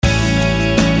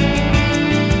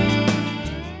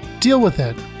Deal with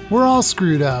it. We're all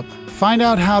screwed up. Find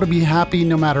out how to be happy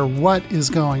no matter what is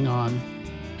going on.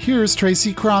 Here's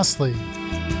Tracy Crossley.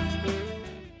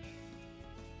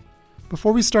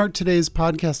 Before we start today's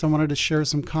podcast, I wanted to share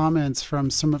some comments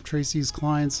from some of Tracy's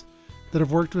clients that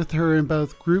have worked with her in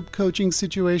both group coaching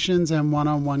situations and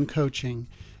one-on-one coaching.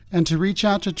 And to reach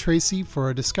out to Tracy for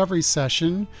a discovery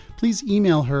session, please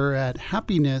email her at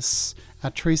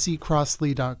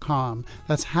happiness@tracycrossley.com.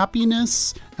 That's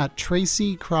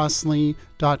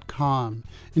happiness@tracycrossley.com.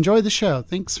 Enjoy the show.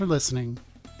 Thanks for listening.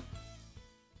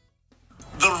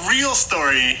 The real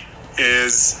story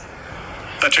is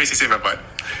that Tracy saved my butt.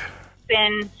 It's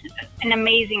been an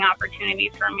amazing opportunity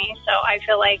for me. So I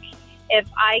feel like if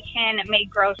I can make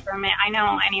growth from it, I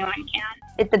know anyone can.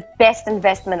 It's the best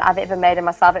investment I've ever made in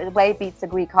myself. It way beats a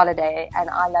Greek holiday, and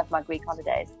I love my Greek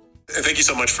holidays. And thank you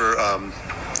so much for all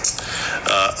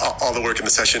the work in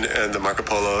the session and the Marco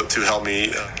Polo to help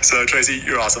me. So Tracy,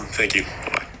 you're awesome. Thank you.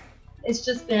 Bye-bye. It's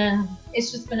just been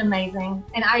amazing.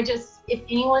 And if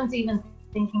anyone's even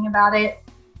thinking about it,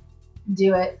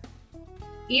 do it.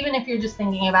 Even if you're just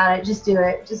thinking about it, just do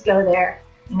it. Just go there,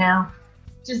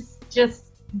 just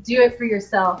do it for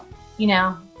yourself,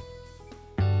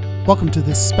 Welcome to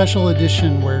this special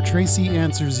edition where Tracy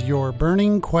answers your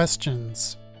burning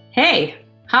questions. Hey,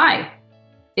 hi.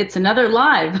 It's another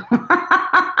live.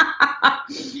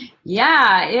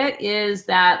 Yeah, it is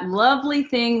that lovely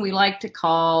thing we like to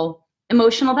call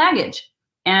emotional baggage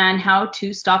and how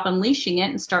to stop unleashing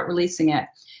it and start releasing it.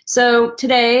 So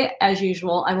today, as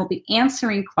usual, I will be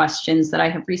answering questions that I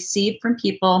have received from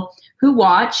people who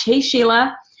watch. Hey,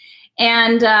 Sheila.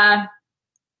 And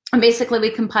basically, we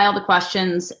compile the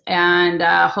questions, and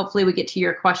hopefully we get to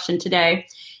your question today.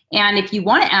 And if you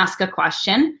want to ask a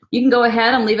question, you can go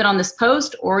ahead and leave it on this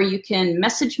post, or you can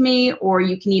message me, or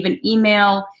you can even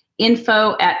email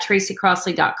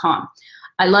info@tracycrossley.com.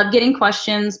 I love getting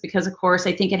questions because, of course,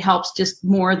 I think it helps just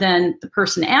more than the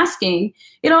person asking.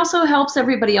 It also helps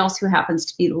everybody else who happens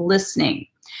to be listening.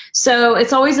 So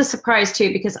it's always a surprise,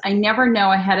 too, because I never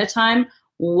know ahead of time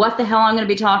what the hell I'm going to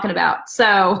be talking about.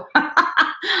 So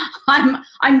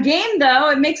I'm game, though.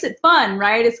 It makes it fun,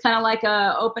 right? It's kind of like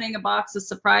opening a box of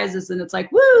surprises, and it's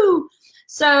like, woo!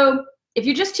 So if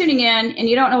you're just tuning in and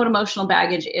you don't know what emotional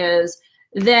baggage is,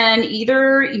 then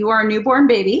either you are a newborn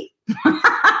baby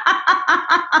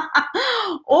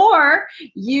or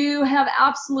you have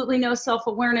absolutely no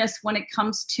self-awareness when it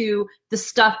comes to the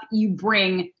stuff you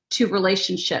bring to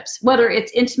relationships, whether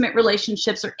it's intimate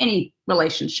relationships or any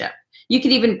relationship. You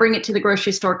could even bring it to the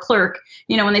grocery store clerk,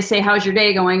 when they say, how's your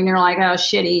day going? And they're like, oh,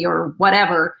 shitty or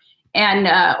whatever. And,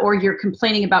 or you're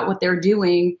complaining about what they're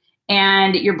doing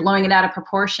and you're blowing it out of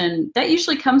proportion. That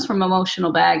usually comes from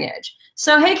emotional baggage.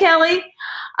 So, hey, Kelly.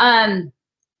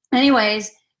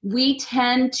 Anyways, we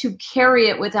tend to carry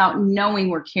it without knowing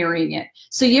we're carrying it.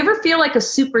 So you ever feel like a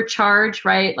supercharge,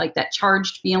 right? Like that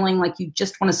charged feeling like you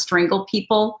just want to strangle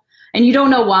people and you don't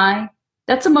know why?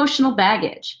 That's emotional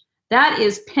baggage. That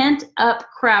is pent up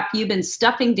crap you've been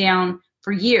stuffing down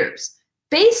for years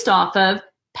based off of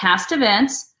past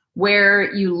events where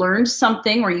you learned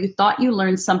something or you thought you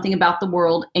learned something about the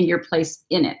world and your place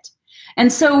in it.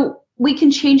 And so we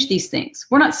can change these things.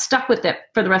 We're not stuck with it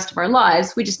for the rest of our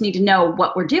lives. We just need to know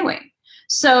what we're doing.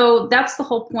 So that's the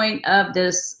whole point of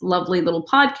this lovely little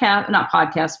podcast, not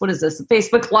podcast, what is this? A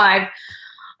Facebook Live.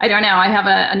 I don't know. I have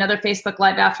another Facebook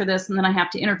Live after this, and then I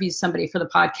have to interview somebody for the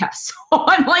podcast. So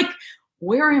I'm like,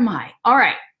 where am I? All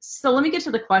right. So let me get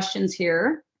to the questions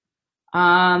here.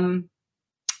 Let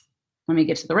me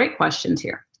get to the right questions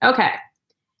here. Okay.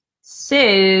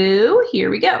 So here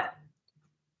we go.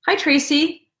 Hi,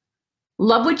 Tracy.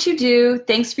 Love what you do.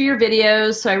 Thanks for your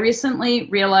videos. So I recently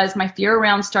realized my fear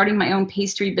around starting my own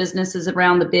pastry business is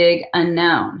around the big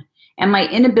unknown and my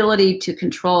inability to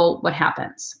control what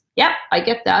happens. Yep, I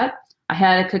get that. I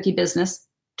had a cookie business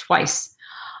twice.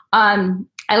 I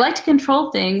like to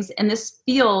control things, and this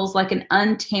feels like an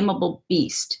untamable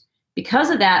beast. Because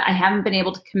of that, I haven't been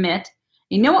able to commit.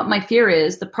 You know what my fear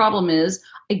is? The problem is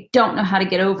I don't know how to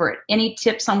get over it. Any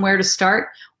tips on where to start?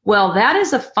 Well, that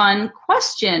is a fun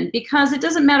question because it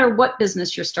doesn't matter what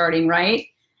business you're starting, right?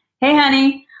 Hey,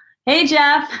 honey. Hey,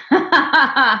 Jeff.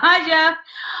 Hi, Jeff.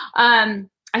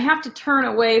 I have to turn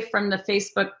away from the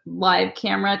Facebook Live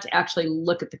camera to actually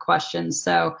look at the questions.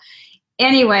 So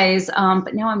anyways,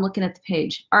 but now I'm looking at the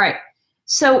page. All right.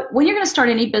 So when you're going to start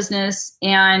any business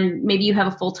and maybe you have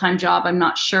a full-time job, I'm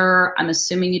not sure, I'm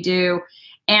assuming you do,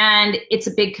 and it's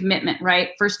a big commitment, right?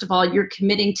 First of all, you're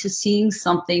committing to seeing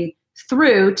something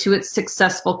through to its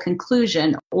successful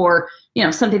conclusion or, you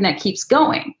know, something that keeps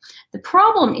going. The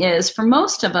problem is for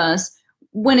most of us,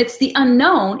 when it's the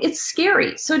unknown, it's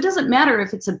scary. So it doesn't matter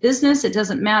if it's a business, it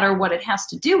doesn't matter what it has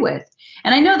to do with.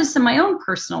 And I know this in my own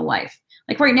personal life.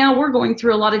 Like right now, we're going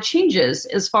through a lot of changes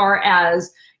as far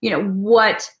as,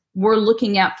 what we're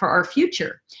looking at for our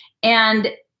future.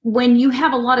 And when you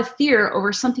have a lot of fear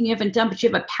over something you haven't done, but you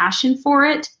have a passion for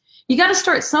it, you got to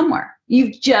start somewhere.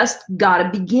 You've just got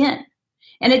to begin.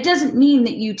 And it doesn't mean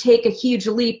that you take a huge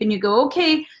leap and you go,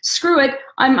 okay, screw it.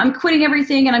 I'm quitting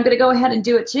everything and I'm going to go ahead and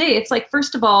do it today. It's like,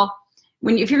 first of all,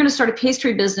 if you're going to start a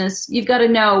pastry business, you've got to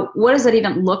know, what does that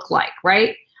even look like,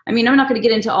 right? I mean, I'm not going to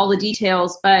get into all the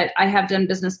details, but I have done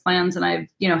business plans and I've,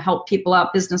 helped people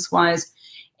out business-wise.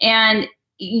 And,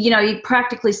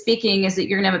 practically speaking, is that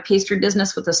you're going to have a pastry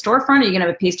business with a storefront? Are you going to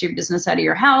have a pastry business out of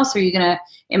your house? Are you going to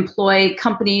employ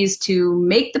companies to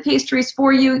make the pastries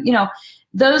for you?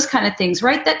 Those kind of things,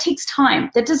 right? That takes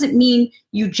time. That doesn't mean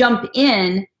you jump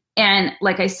in and,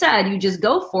 like I said, you just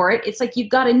go for it. It's like you've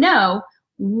got to know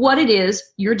what it is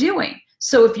you're doing.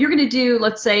 So if you're going to do,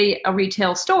 let's say, a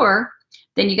retail store,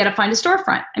 then you got to find a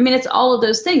storefront. I mean, it's all of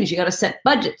those things. You got to set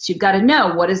budgets. You've got to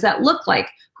know, what does that look like?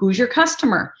 Who's your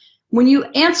customer? When you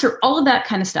answer all of that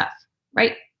kind of stuff,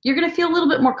 right, you're going to feel a little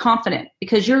bit more confident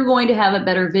because you're going to have a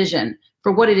better vision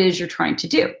for what it is you're trying to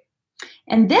do.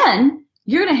 And then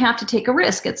you're going to have to take a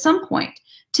risk at some point.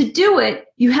 To do it,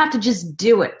 you have to just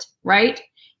do it, right?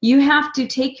 You have to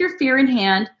take your fear in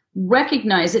hand,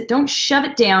 recognize it, don't shove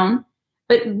it down,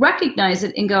 but recognize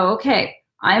it and go, okay,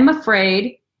 I'm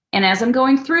afraid, and as I'm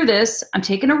going through this, I'm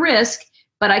taking a risk,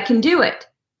 but I can do it.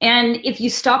 And if you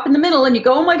stop in the middle and you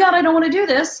go, oh my God, I don't want to do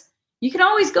this, you can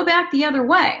always go back the other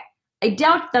way. I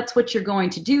doubt that's what you're going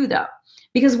to do though,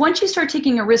 because once you start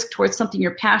taking a risk towards something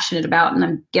you're passionate about, and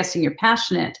I'm guessing you're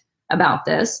passionate about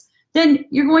this, then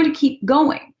you're going to keep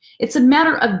going. It's a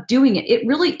matter of doing it. It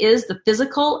really is the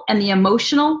physical and the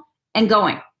emotional and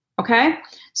going, okay?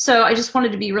 So I just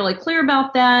wanted to be really clear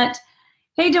about that.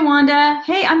 Hey, DeWanda.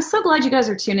 Hey, I'm so glad you guys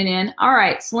are tuning in. All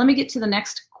right, so let me get to the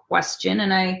next question,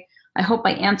 and I hope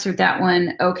I answered that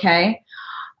one okay.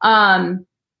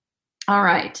 All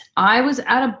right, I was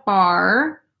at a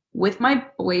bar with my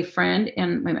boyfriend,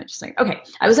 and wait a minute, just a second. Okay,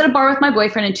 I was at a bar with my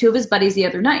boyfriend and two of his buddies the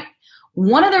other night.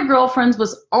 One of their girlfriends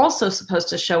was also supposed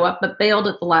to show up, but bailed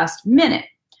at the last minute.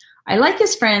 I like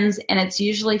his friends, and it's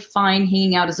usually fine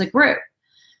hanging out as a group.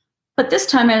 But this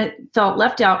time I felt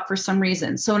left out for some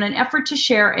reason. So in an effort to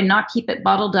share and not keep it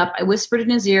bottled up, I whispered in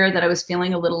his ear that I was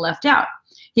feeling a little left out.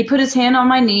 He put his hand on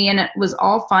my knee, and it was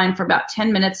all fine for about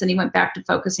 10 minutes, and he went back to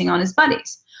focusing on his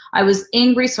buddies. I was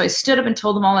angry, so I stood up and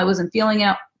told them all I wasn't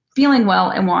feeling well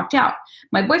and walked out.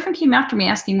 My boyfriend came after me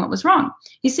asking what was wrong.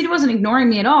 He said he wasn't ignoring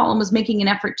me at all and was making an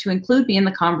effort to include me in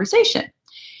the conversation.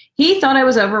 He thought I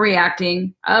was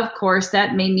overreacting. Of course,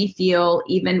 that made me feel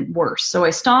even worse. So I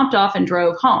stomped off and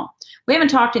drove home. We haven't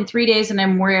talked in 3 days, and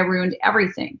I'm worried I ruined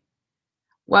everything.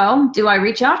 Well, do I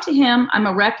reach out to him? I'm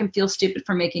a wreck and feel stupid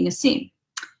for making a scene.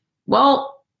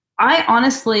 Well, I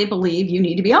honestly believe you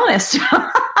need to be honest.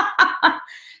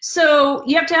 So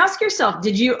you have to ask yourself,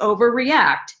 did you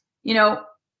overreact?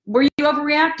 Were you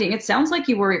overreacting? It sounds like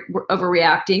you were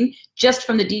overreacting just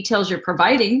from the details you're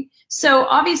providing. So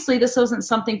obviously this wasn't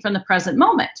something from the present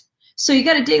moment. So you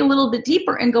got to dig a little bit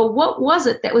deeper and go, what was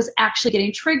it that was actually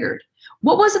getting triggered?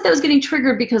 What was it that was getting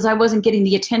triggered because I wasn't getting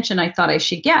the attention I thought I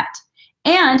should get?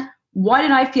 And why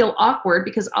did I feel awkward?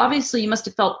 Because obviously you must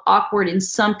have felt awkward in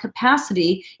some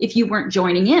capacity if you weren't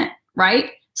joining in, right?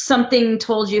 Something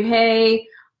told you, hey,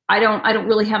 I don't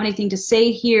really have anything to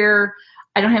say here.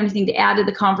 I don't have anything to add to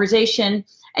the conversation.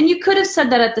 And you could have said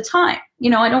that at the time.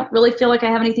 I don't really feel like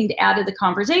I have anything to add to the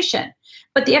conversation.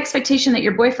 But the expectation that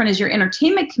your boyfriend is your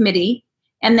entertainment committee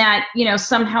and that,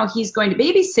 somehow he's going to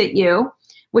babysit you,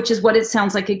 which is what it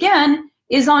sounds like again,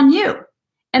 is on you.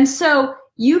 And so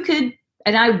you could,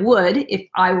 and I would, if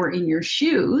I were in your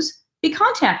shoes, be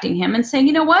contacting him and saying,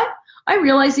 you know what? I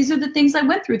realize these are the things I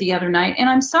went through the other night, and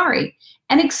I'm sorry.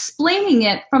 And explaining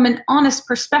it from an honest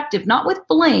perspective, not with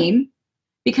blame,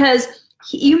 because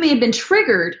you may have been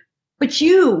triggered, but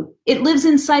it lives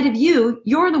inside of you.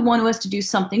 You're the one who has to do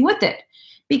something with it.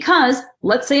 Because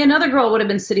let's say another girl would have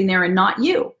been sitting there and not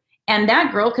you. And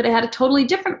that girl could have had a totally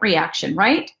different reaction,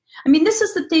 right? I mean, this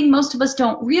is the thing most of us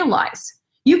don't realize.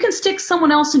 You can stick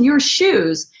someone else in your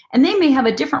shoes, and they may have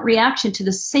a different reaction to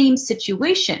the same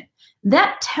situation.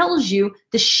 That tells you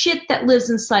the shit that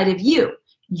lives inside of you,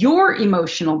 your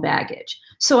emotional baggage.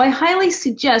 So I highly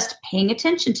suggest paying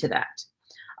attention to that.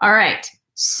 All right,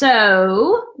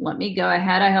 so let me go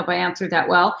ahead. I hope I answered that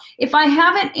well. If I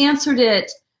haven't answered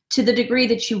it to the degree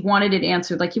that you wanted it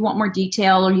answered, like you want more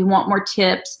detail or you want more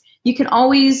tips, you can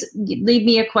always leave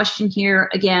me a question here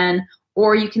again,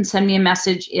 or you can send me a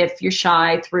message if you're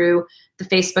shy through the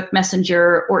Facebook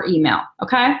Messenger or email,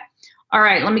 okay? All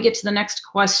right, let me get to the next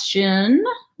question,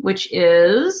 which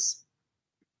is,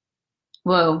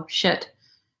 whoa, shit.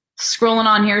 Scrolling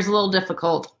on here is a little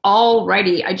difficult.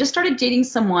 Alrighty, I just started dating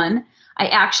someone I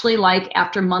actually like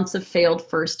after months of failed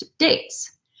first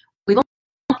dates. We've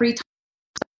only 3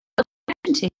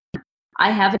 times to him.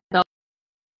 I haven't felt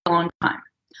a long time.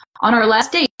 On our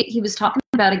last date, he was talking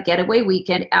about a getaway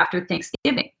weekend after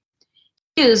Thanksgiving.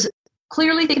 He is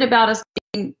clearly thinking about us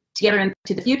being together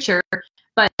into the future,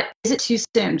 but is it too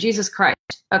soon? Jesus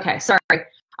Christ. Okay, sorry.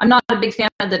 I'm not a big fan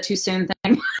of the too soon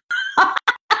thing.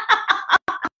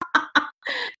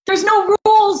 There's no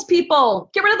rules, people.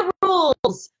 Get rid of the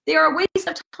rules. They are a waste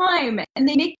of time, and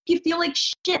they make you feel like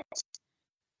shit.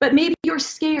 But maybe you're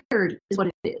scared is what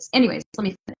it is. Anyways, let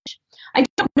me finish. I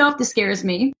don't know if this scares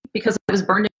me because I was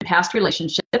burned in past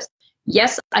relationships.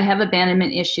 Yes, I have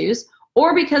abandonment issues,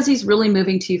 or because he's really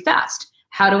moving too fast.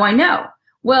 How do I know?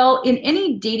 Well, in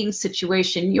any dating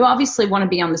situation, you obviously want to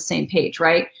be on the same page,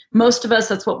 right? Most of us,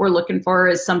 that's what we're looking for,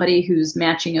 is somebody who's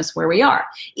matching us where we are.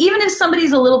 Even if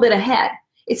somebody's a little bit ahead,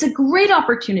 it's a great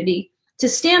opportunity to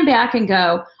stand back and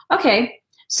go, okay,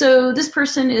 so this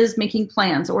person is making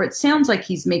plans, or it sounds like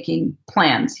he's making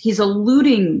plans. He's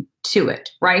alluding to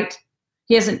it, right?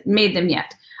 He hasn't made them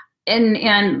yet. And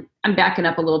I'm backing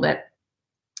up a little bit.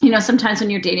 You know, sometimes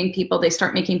when you're dating people, they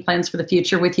start making plans for the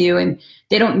future with you, and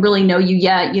they don't really know you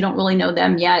yet. You don't really know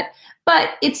them yet.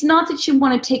 But it's not that you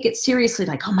want to take it seriously,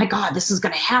 like, oh my God, this is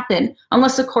going to happen.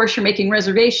 Unless, of course, you're making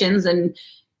reservations and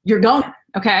you're going,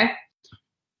 okay?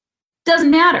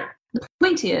 Doesn't matter. The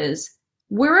point is,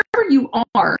 wherever you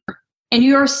are and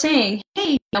you're saying,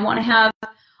 hey, I want to have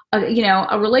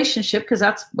a relationship, because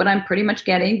that's what I'm pretty much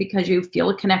getting, because you feel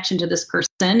a connection to this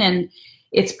person and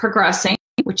it's progressing,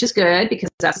 which is good, because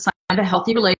that's a sign of a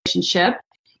healthy relationship.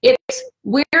 It's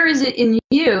where is it in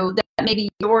you that maybe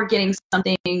you're getting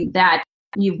something that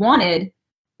you wanted,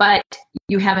 but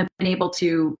you haven't been able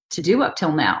to do up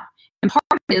till now. And part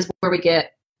of it is where we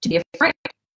get to be afraid,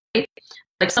 right?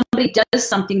 Like somebody does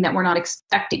something that we're not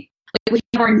expecting. Like we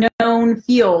have our known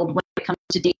field when it comes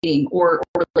to dating or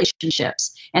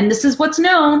relationships. And this is what's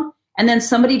known. And then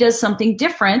somebody does something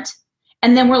different.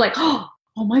 And then we're like, oh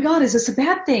my God, is this a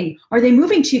bad thing? Are they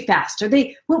moving too fast?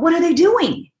 What are they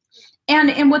doing?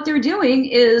 And what they're doing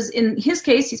is, in his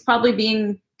case, he's probably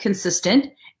being consistent.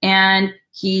 And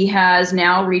he has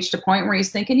now reached a point where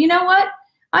he's thinking, you know what?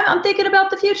 I'm thinking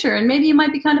about the future. And maybe it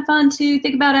might be kind of fun to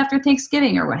think about after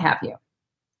Thanksgiving or what have you.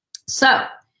 So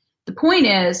the point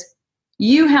is,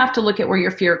 you have to look at where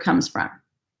your fear comes from.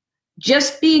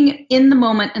 Just being in the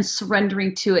moment and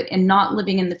surrendering to it and not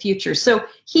living in the future. So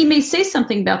he may say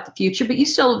something about the future, but you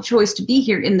still have a choice to be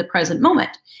here in the present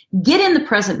moment. Get in the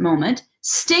present moment,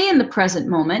 stay in the present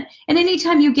moment, and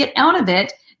anytime you get out of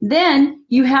it, then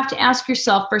you have to ask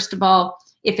yourself, first of all,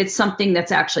 if it's something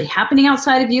that's actually happening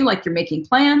outside of you, like you're making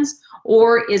plans,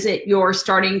 or is it you're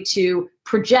starting to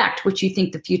project what you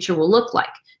think the future will look like?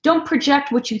 Don't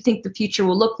project what you think the future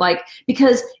will look like,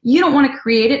 because you don't want to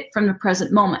create it from the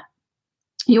present moment.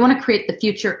 You want to create the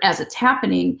future as it's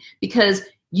happening, because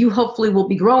you hopefully will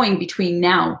be growing between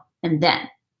now and then.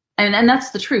 And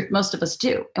that's the truth. Most of us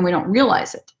do, and we don't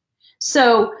realize it.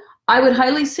 So I would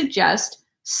highly suggest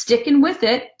sticking with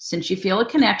it, since you feel a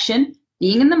connection,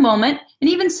 being in the moment, and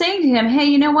even saying to him, hey,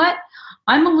 you know what?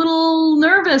 I'm a little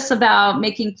nervous about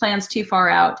making plans too far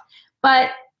out, but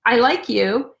I like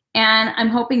you. And I'm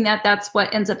hoping that that's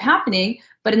what ends up happening.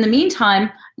 But in the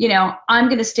meantime, I'm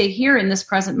going to stay here in this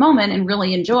present moment and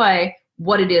really enjoy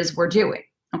what it is we're doing.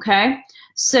 Okay.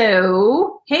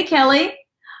 So, hey, Kelly.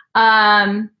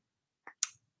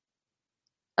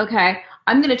 Okay.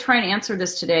 I'm going to try and answer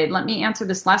this today. Let me answer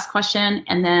this last question,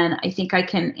 and then I think I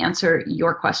can answer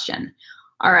your question.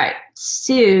 All right.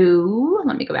 So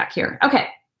let me go back here. Okay.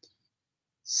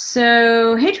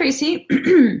 So, hey, Tracy.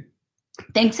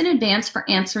 Thanks in advance for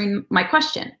answering my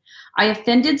question. I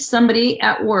offended somebody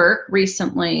at work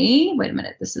recently. Wait a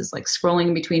minute, this is like scrolling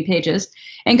in between pages.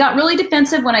 And got really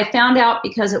defensive when I found out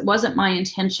because it wasn't my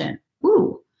intention.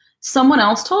 Ooh, someone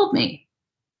else told me.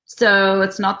 So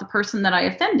it's not the person that I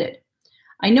offended.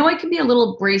 I know I can be a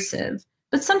little abrasive,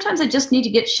 but sometimes I just need to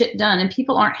get shit done and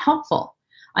people aren't helpful.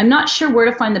 I'm not sure where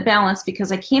to find the balance,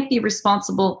 because I can't be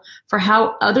responsible for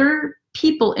how other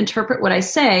people interpret what I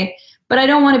say, but I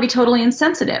don't want to be totally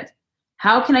insensitive.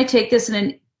 How can I take this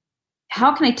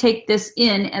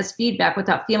in as feedback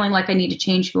without feeling like I need to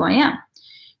change who I am?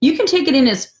 You can take it in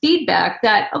as feedback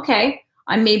that, okay,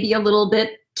 I may be a little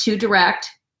bit too direct,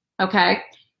 okay?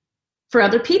 for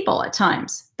other people at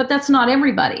times, but that's not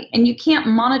everybody. And you can't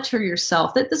monitor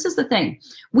yourself. This is the thing.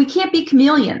 We can't be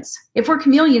chameleons. If we're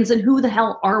chameleons, then who the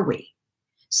hell are we?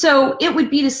 So it would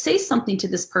be to say something to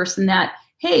this person that,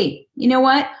 hey, you know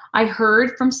what? I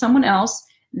heard from someone else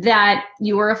that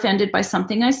you were offended by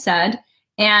something I said,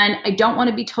 and I don't want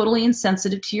to be totally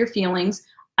insensitive to your feelings.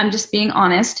 I'm just being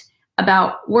honest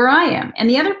about where I am. And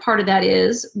the other part of that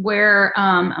is where,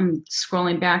 I'm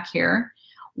scrolling back here,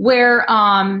 where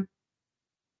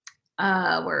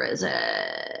is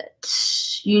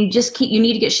it? You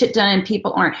need to get shit done and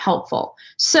people aren't helpful.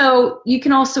 So you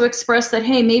can also express that,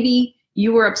 hey, maybe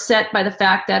you were upset by the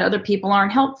fact that other people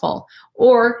aren't helpful,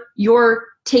 or you're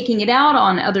taking it out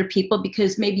on other people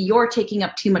because maybe you're taking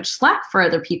up too much slack for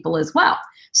other people as well.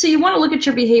 So you want to look at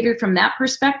your behavior from that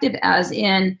perspective, as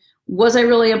in, was I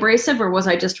really abrasive or was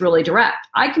I just really direct?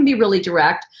 I can be really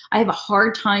direct. I have a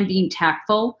hard time being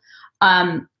tactful.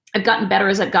 I've gotten better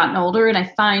as I've gotten older, and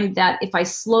I find that if I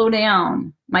slow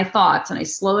down my thoughts and I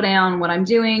slow down what I'm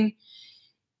doing,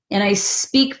 and I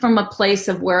speak from a place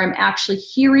of where I'm actually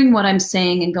hearing what I'm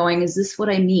saying and going, is this what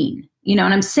I mean? You know,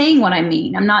 and I'm saying what I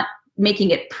mean. I'm not making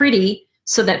it pretty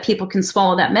so that people can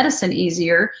swallow that medicine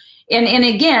easier. And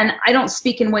again, I don't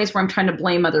speak in ways where I'm trying to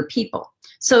blame other people.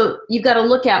 So you've got to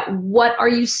look at, what are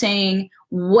you saying?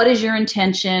 What is your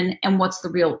intention? And what's the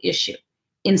real issue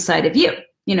inside of you?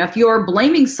 You know, if you're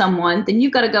blaming someone, then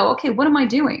you've got to go, okay, what am I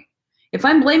doing? If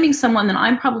I'm blaming someone, then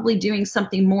I'm probably doing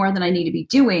something more than I need to be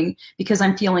doing because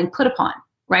I'm feeling put upon,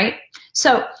 right?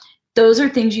 So those are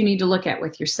things you need to look at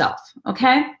with yourself,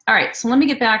 okay? All right, so let me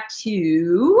get back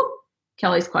to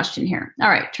Kelly's question here. All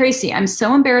right, Tracy, I'm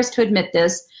so embarrassed to admit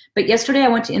this, but yesterday I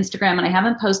went to Instagram and I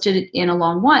haven't posted it in a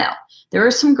long while. There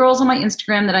are some girls on my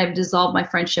Instagram that I've dissolved my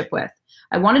friendship with.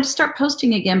 I wanted to start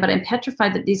posting again, but I'm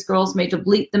petrified that these girls may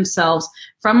delete themselves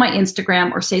from my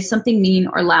Instagram or say something mean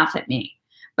or laugh at me.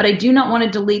 But I do not want to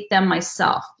delete them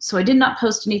myself. So I did not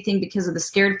post anything because of the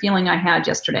scared feeling I had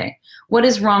yesterday. What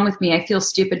is wrong with me? I feel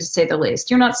stupid, to say the least.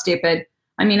 You're not stupid.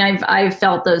 I mean, I've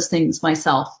felt those things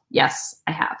myself. Yes,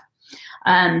 I have.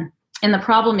 And the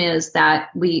problem is that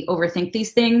we overthink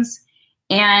these things,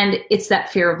 and it's that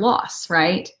fear of loss,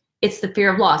 right? It's the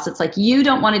fear of loss. It's like you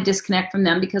don't want to disconnect from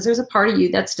them because there's a part of you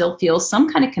that still feels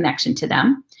some kind of connection to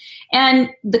them. And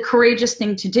the courageous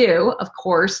thing to do, of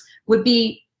course, would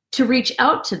be to reach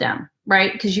out to them,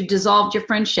 right? Because you've dissolved your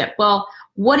friendship. Well,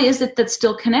 what is it that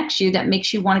still connects you that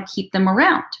makes you want to keep them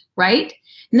around, right?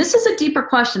 And this is a deeper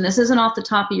question. This isn't off the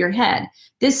top of your head.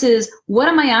 This is, what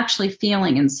am I actually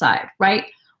feeling inside, right?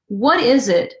 What is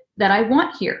it that I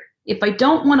want here? If I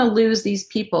don't want to lose these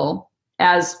people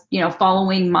as, you know,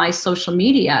 following my social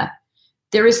media,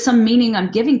 there is some meaning I'm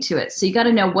giving to it. So you got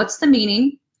to know, what's the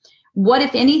meaning? What,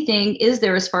 if anything, is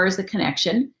there as far as the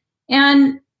connection?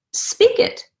 And speak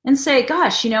it and say,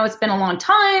 gosh, you know, it's been a long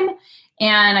time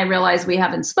and I realize we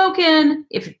haven't spoken,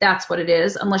 if that's what it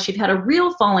is, unless you've had a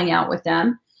real falling out with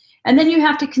them. And then you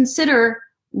have to consider,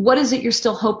 what is it you're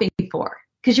still hoping for?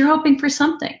 Because you're hoping for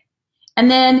something. And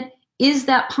then, is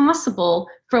that possible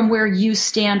from where you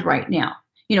stand right now?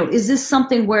 You know, is this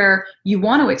something where you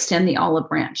want to extend the olive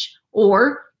branch,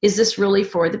 or is this really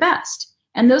for the best?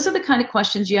 And those are the kind of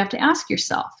questions you have to ask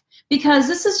yourself, because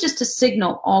this is just a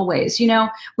signal always. You know,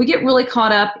 we get really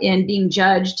caught up in being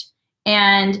judged,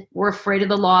 and we're afraid of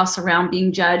the loss around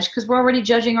being judged because we're already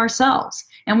judging ourselves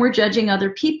and we're judging other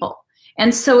people.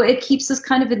 And so it keeps us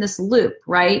kind of in this loop,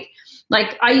 right?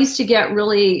 Like, I used to get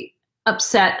really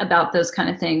upset about those kind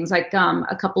of things. Like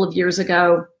a couple of years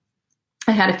ago,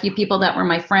 I had a few people that were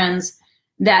my friends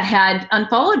that had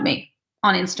unfollowed me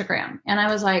on Instagram. And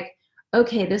I was like,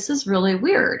 okay, this is really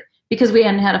weird, because we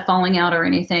hadn't had a falling out or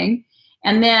anything.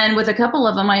 And then with a couple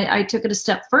of them, I took it a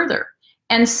step further.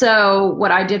 And so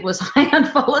what I did was I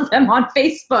unfollowed them on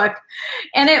Facebook.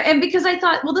 And because I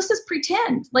thought, well, this is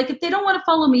pretend. Like, if they don't want to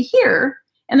follow me here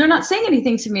and they're not saying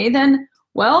anything to me, then,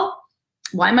 well,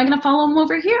 why am I going to follow them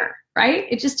over here? Right?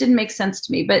 It just didn't make sense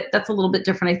to me. But that's a little bit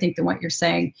different, I think, than what you're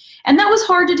saying. And that was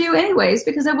hard to do anyways,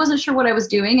 because I wasn't sure what I was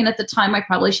doing. And at the time, I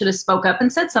probably should have spoke up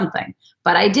and said something.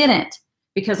 But I didn't,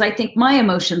 because I think my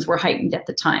emotions were heightened at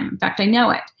the time. In fact, I know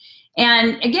it.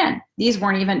 And again, these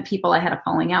weren't even people I had a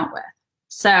falling out with.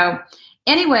 So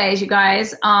anyways, you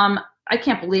guys, I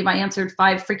can't believe I answered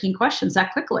 5 freaking questions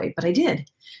that quickly, but I did.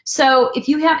 So if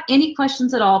you have any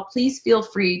questions at all, please feel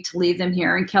free to leave them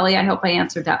here. And Kelly, I hope I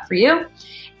answered that for you.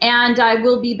 And I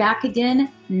will be back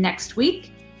again next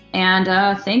week. And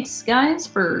thanks, guys,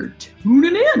 for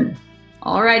tuning in.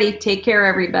 All righty. Take care,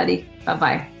 everybody.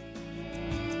 Bye-bye.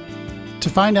 To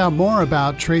find out more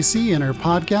about Tracy and her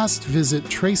podcast, visit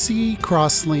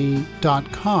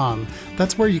tracycrossley.com.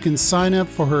 That's where you can sign up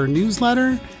for her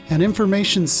newsletter and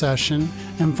information session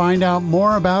and find out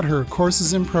more about her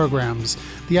courses and programs.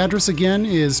 The address again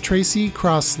is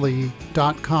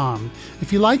tracycrossley.com.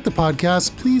 If you like the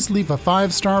podcast, please leave a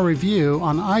 5-star review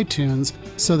on iTunes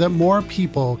so that more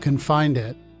people can find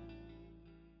it.